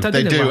do. They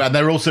deliver. do. And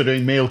they're also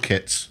doing meal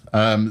kits,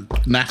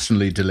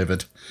 nationally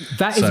delivered.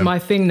 That is my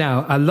thing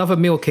now. I love a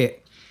meal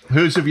kit.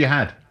 Whose have you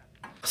had?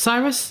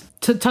 Cyrus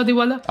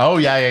Tadiwala. Oh,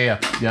 yeah.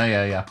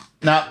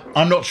 Now,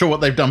 I'm not sure what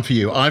they've done for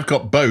you. I've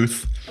got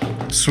both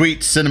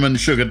sweet cinnamon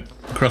sugar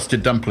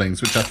crusted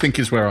dumplings, which I think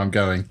is where I'm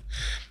going,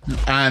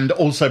 and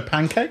also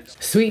pancakes.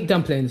 Sweet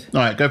dumplings.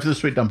 All right, go for the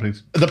sweet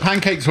dumplings. The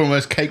pancakes are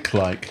almost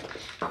cake-like,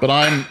 but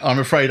I'm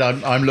afraid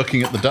I'm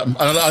looking at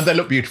the they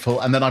look beautiful,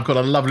 and then I've got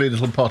a lovely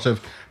little pot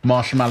of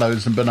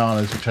marshmallows and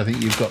bananas, which I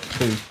think you've got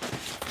too.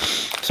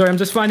 Sorry, I'm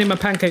just finding my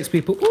pancakes,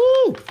 people.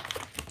 Ooh!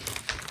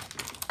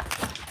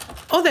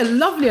 Oh, they're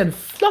lovely and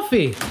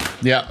fluffy.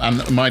 Yeah,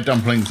 and my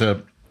dumplings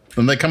are...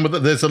 And they come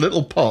with... There's a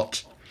little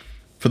pot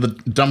for the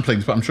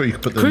dumplings, but I'm sure you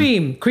could put them...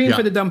 Cream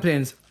for the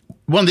dumplings.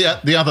 One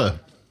of the other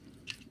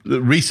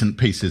recent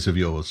pieces of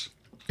yours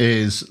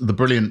is the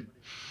brilliant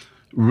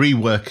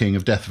reworking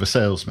of Death of a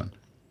Salesman,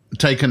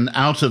 taken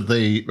out of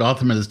the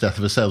Arthur Miller's Death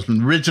of a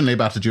Salesman, originally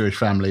about a Jewish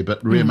family,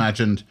 but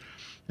reimagined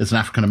as an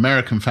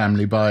African-American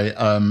family by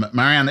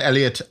Marianne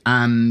Elliott,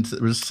 and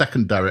there was a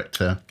second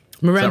director.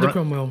 Miranda right?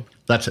 Cromwell.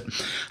 That's it.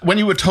 When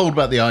you were told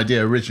about the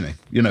idea originally,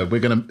 we're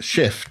going to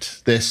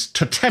shift this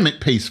totemic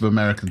piece of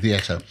American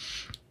theatre.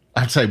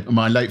 I'd say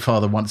my late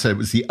father once said it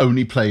was the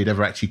only play he'd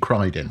ever actually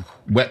cried in,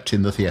 wept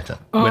in the theatre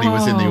when he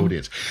was in the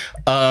audience.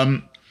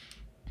 And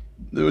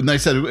they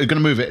said, we're going to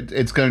move it.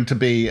 It's going to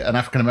be an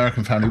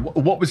African-American family.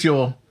 What was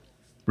your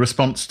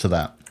response to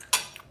that?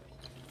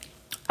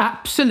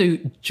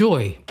 Absolute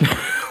joy.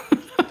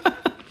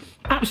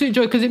 Absolute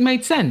joy, because it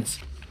made sense.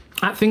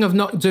 That thing of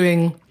not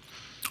doing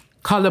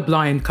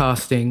colourblind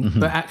casting,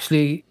 but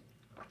actually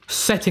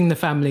setting the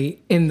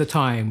family in the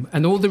time.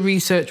 And all the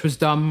research was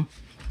done.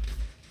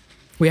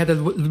 We had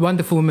a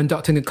wonderful woman,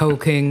 Dr. Nicole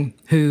King,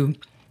 who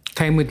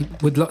came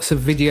with lots of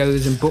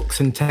videos and books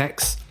and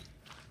texts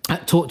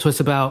that talked to us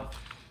about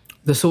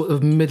the sort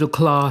of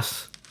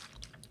middle-class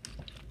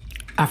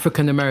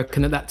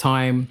African-American at that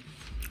time,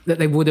 that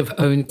they would have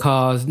owned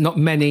cars, not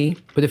many,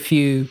 but a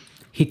few.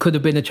 He could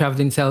have been a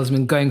travelling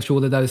salesman going through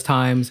all of those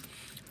times.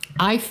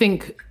 I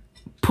think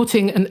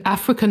putting an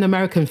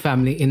African-American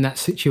family in that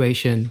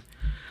situation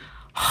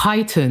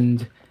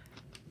heightened,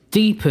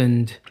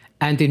 deepened,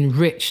 and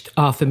enriched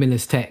Arthur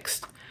Miller's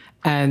text.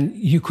 And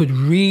you could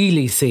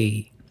really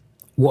see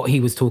what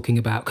he was talking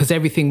about, because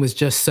everything was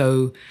just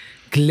so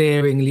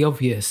glaringly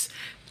obvious.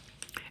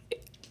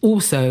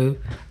 Also,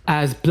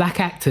 as black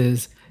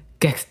actors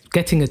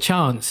getting a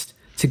chance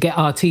to get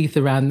our teeth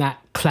around that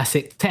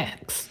classic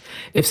text,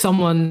 if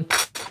someone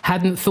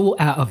hadn't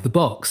thought out of the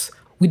box,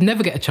 we'd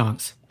never get a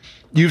chance.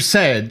 You've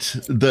said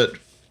that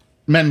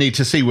men need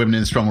to see women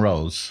in strong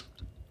roles.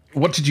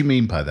 What did you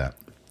mean by that?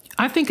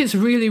 I think it's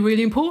really,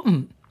 really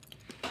important.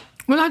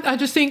 Well, I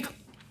just think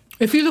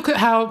if you look at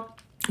how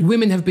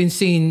women have been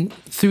seen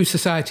through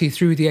society,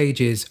 through the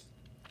ages,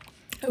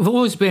 have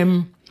always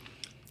been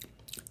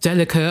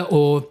delicate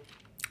or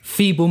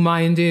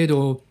feeble-minded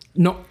or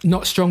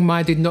not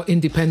strong-minded, not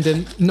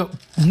independent, not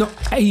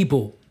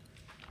able.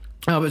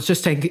 I was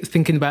just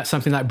thinking about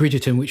something like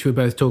Bridgerton, which we're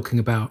both talking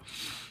about,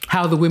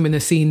 how the women are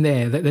seen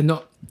there, that they're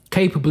not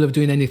capable of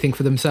doing anything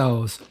for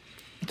themselves.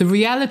 The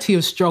reality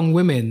of strong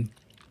women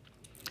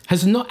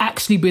has not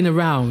actually been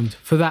around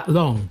for that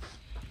long.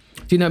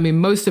 Do you know what I mean?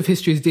 Most of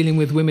history is dealing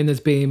with women as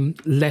being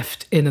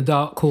left in a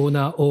dark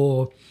corner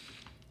or,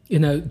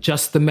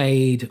 just the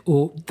maid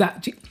or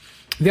that.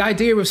 The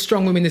idea of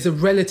strong women is a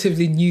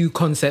relatively new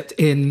concept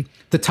in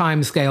the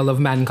time scale of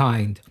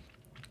mankind.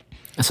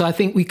 So I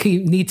think we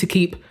need to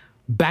keep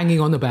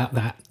banging on about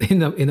that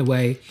in a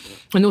way.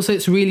 And also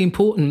it's really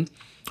important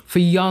for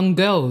young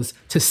girls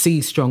to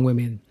see strong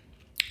women,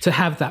 to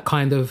have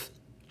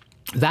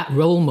that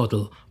role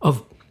model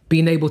of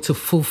being able to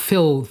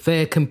fulfill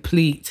their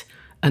complete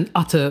and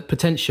utter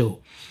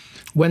potential.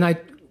 When I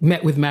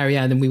met with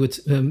Marianne and we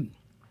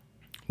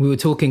were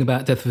talking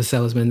about Death of a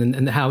Salesman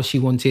and how she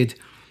wanted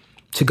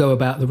to go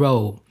about the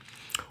role,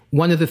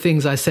 one of the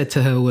things I said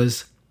to her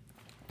was,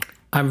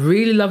 I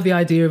really love the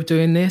idea of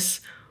doing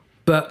this,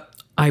 but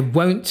I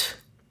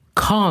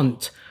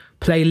can't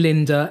play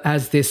Linda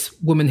as this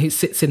woman who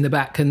sits in the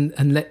back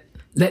and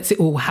lets it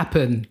all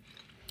happen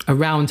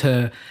around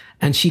her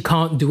and she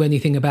can't do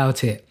anything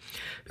about it.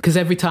 Because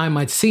every time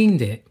I'd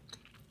seen it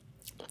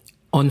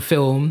on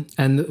film,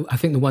 and I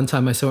think the one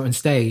time I saw it on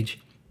stage,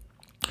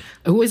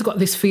 I always got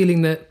this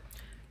feeling that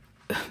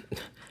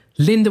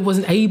Linda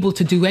wasn't able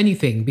to do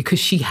anything because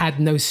she had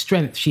no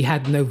strength, she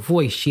had no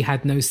voice, she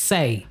had no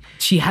say.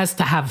 She has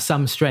to have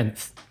some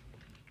strength.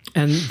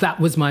 And that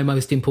was my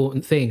most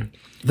important thing.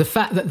 The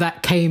fact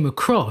that came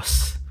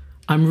across,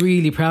 I'm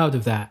really proud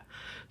of that,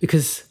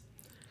 because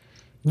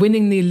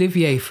winning the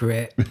Olivier for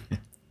it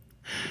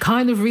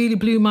kind of really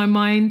blew my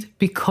mind,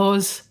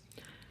 because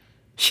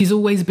she's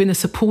always been a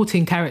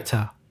supporting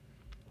character.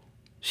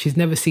 She's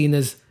never seen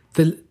as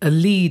a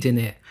lead in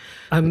it.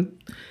 I'm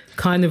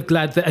kind of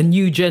glad that a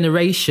new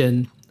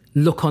generation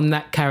look on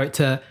that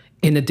character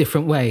in a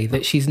different way,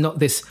 that she's not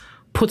this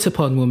put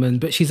upon woman,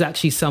 but she's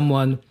actually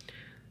someone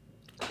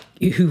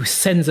who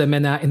sends her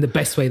men out in the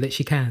best way that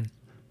she can.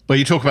 Well,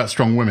 you talk about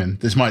strong women.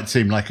 This might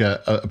seem like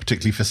a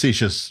particularly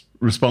facetious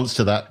response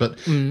to that, but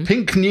the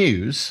Pink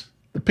News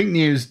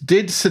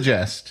did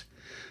suggest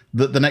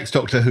that the next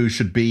Doctor Who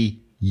should be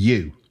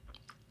you.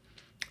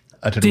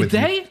 Did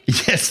they?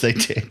 Yes, they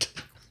did.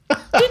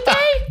 Did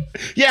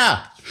they?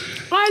 Yeah.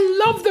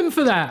 I love them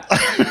for that.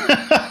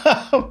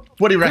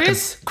 What do you reckon?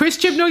 Chris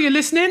Chibnall, you're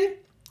listening?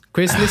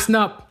 Chris, listen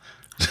up.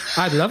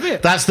 I'd love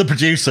it. That's the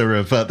producer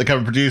of the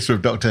current producer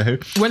of Doctor Who.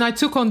 When I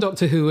took on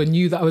Doctor Who and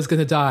knew that I was going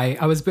to die,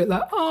 I was a bit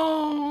like,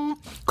 oh,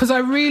 because I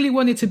really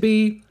wanted to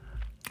be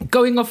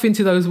going off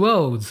into those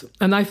worlds.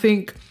 And I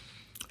think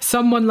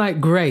someone like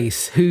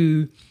Grace,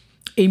 who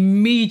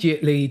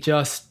immediately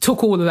just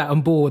took all of that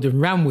on board and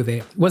ran with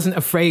it, wasn't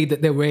afraid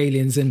that there were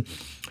aliens and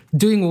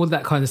doing all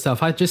that kind of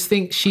stuff. I just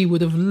think she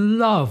would have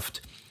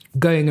loved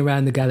going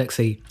around the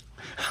galaxy.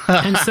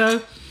 And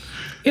so,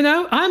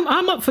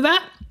 I'm up for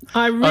that.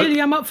 I really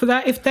am up for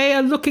that. If they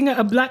are looking at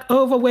a black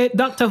overweight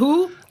Doctor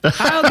Who,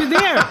 I'll be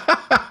there.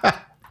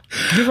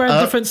 Give her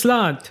a different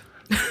slant.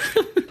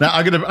 Now,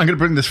 I'm gonna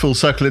bring this full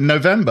circle. In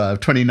November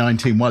of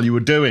 2019, while you were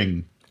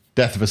doing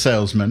Death of a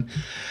Salesman,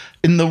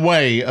 in the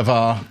way of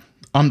our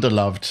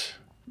underloved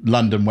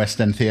London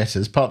West End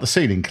theatres, part of the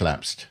ceiling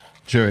collapsed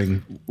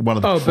during one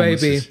of the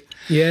performances. Oh, baby.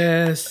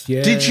 Yes.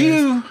 Did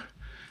you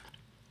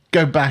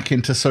go back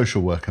into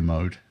social worker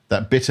mode?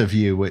 That bit of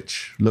you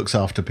which looks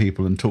after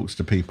people and talks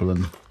to people,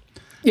 and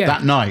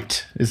that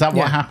night, is that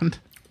what happened?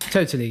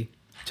 Totally.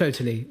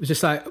 It was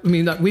just like,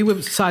 we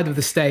were side of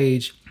the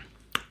stage,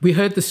 we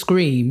heard the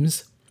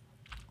screams,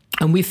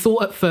 and we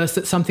thought at first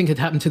that something had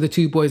happened to the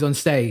two boys on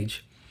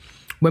stage.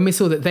 When we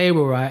saw that they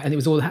were all right and it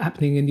was all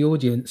happening in the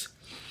audience,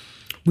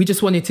 we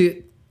just wanted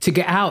to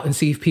get out and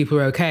see if people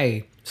were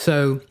okay.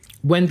 So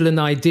Wendell and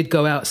I did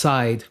go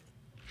outside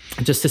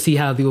just to see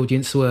how the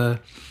audience were.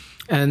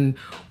 And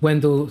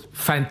Wendell,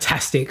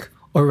 fantastic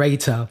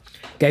orator,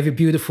 gave a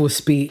beautiful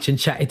speech and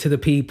chatted to the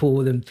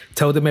people and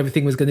told them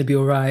everything was going to be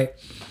all right.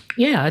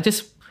 Yeah,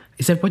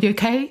 is everybody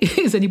okay?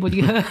 Is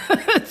anybody hurt?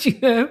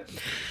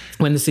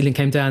 When the ceiling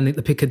came down at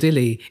the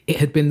Piccadilly, it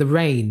had been the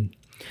rain.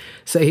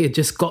 So he had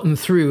just gotten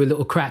through a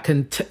little crack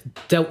and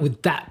dealt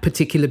with that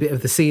particular bit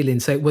of the ceiling.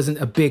 So it wasn't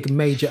a big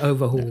major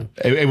overhaul.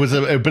 It was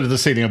a bit of the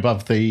ceiling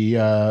above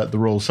the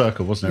Royal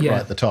Circle, wasn't it? Yeah.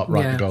 Right at the top,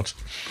 right at the gods.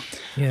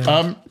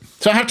 Yeah.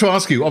 So I have to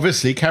ask you,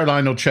 obviously,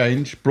 Caroline will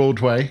change,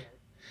 Broadway.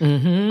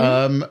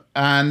 Mm-hmm.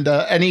 And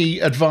any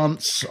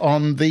advance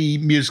on the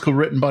musical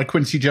written by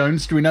Quincy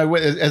Jones? Do we know,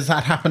 has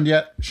that happened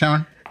yet,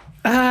 Sharon?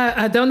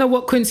 I don't know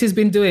what Quincy's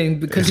been doing,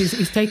 because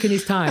he's taken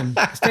his time.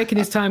 He's taken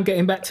his time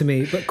getting back to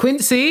me. But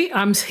Quincy,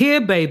 I'm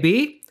here,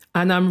 baby,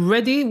 and I'm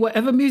ready.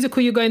 Whatever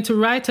musical you're going to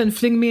write and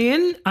fling me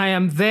in, I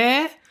am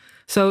there.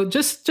 So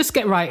just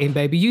get writing,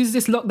 baby. Use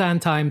this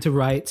lockdown time to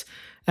write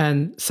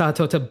and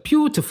start out a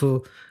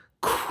beautiful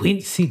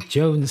Quincy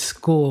Jones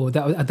score.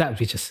 That would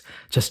be just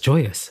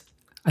joyous.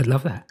 I'd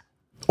love that.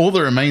 All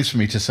that remains for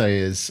me to say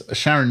is,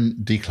 Sharon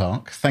D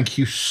Clarke, thank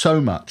you so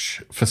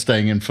much for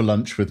staying in for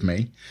lunch with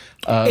me.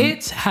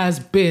 It has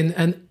been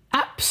an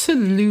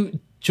absolute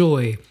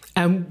joy.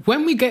 And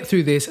when we get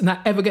through this and I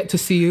ever get to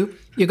see you,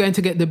 you're going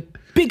to get the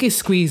biggest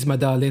squeeze, my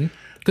darling.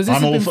 Because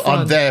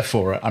I'm there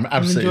for it. I'm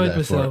absolutely there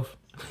myself.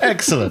 for it.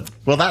 Excellent.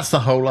 Well, that's the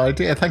whole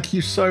idea. Thank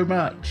you so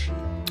much.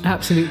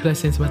 Absolute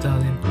blessings, my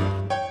darling.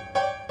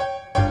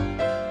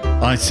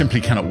 I simply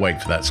cannot wait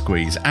for that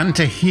squeeze and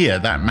to hear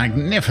that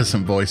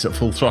magnificent voice at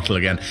full throttle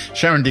again.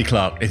 Sharon D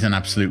Clarke is an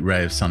absolute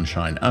ray of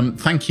sunshine.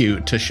 Thank you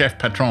to Chef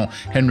Patron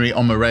Henry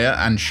Omorea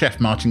and Chef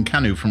Martin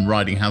Canu from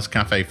Riding House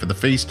Cafe for the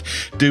feast.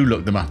 Do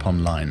look them up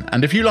online.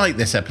 And if you like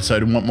this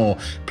episode and want more,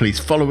 please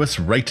follow us,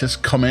 rate us,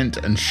 comment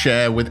and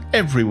share with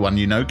everyone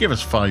you know. Give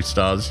us 5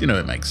 stars. You know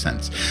it makes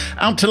sense.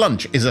 Out to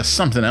Lunch is a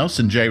Something Else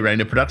and Jay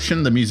Rayner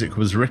production. The music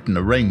was written,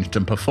 arranged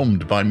and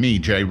performed by me,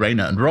 Jay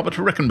Rayner, and Robert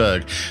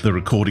Rickenberg. The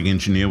recording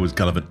engineer was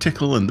Gulliver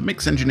Tickle and the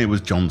mix engineer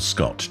was John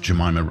Scott.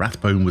 Jemima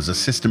Rathbone was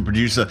assistant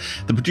producer.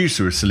 The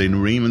producer is Selena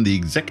Ream and the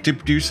executive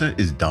producer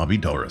is Darby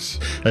Doris.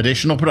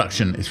 Additional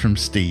production is from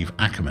Steve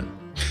Ackerman.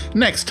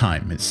 Next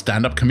time, it's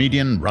stand-up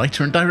comedian,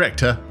 writer and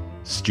director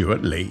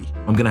Stuart Lee.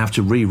 I'm going to have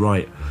to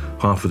rewrite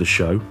half of the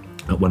show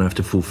when I have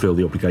to fulfil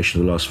the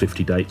obligation of the last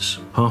 50 dates.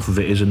 Half of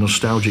it is a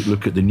nostalgic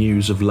look at the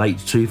news of late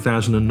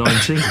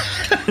 2019.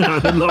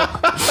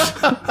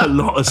 A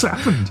lot has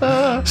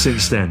happened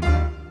since then.